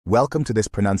Welcome to this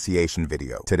pronunciation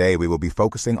video. Today we will be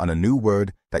focusing on a new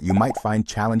word that you might find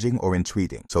challenging or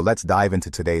intriguing. So let's dive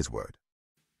into today's word.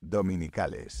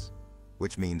 Dominicales,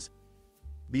 which means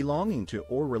belonging to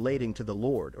or relating to the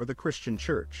Lord or the Christian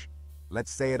Church.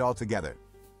 let's say it all together.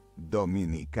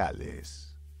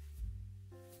 Dominicales.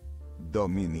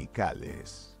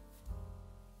 Dominicales.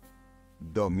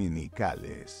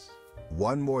 Dominicales.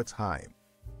 One more time.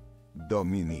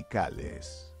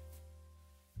 Dominicales.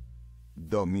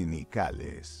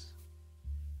 Dominicales.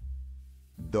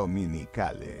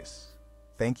 Dominicales.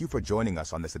 Thank you for joining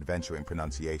us on this adventure in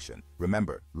pronunciation.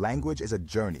 Remember, language is a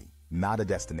journey, not a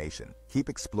destination. Keep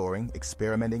exploring,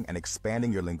 experimenting, and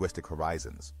expanding your linguistic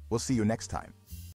horizons. We'll see you next time.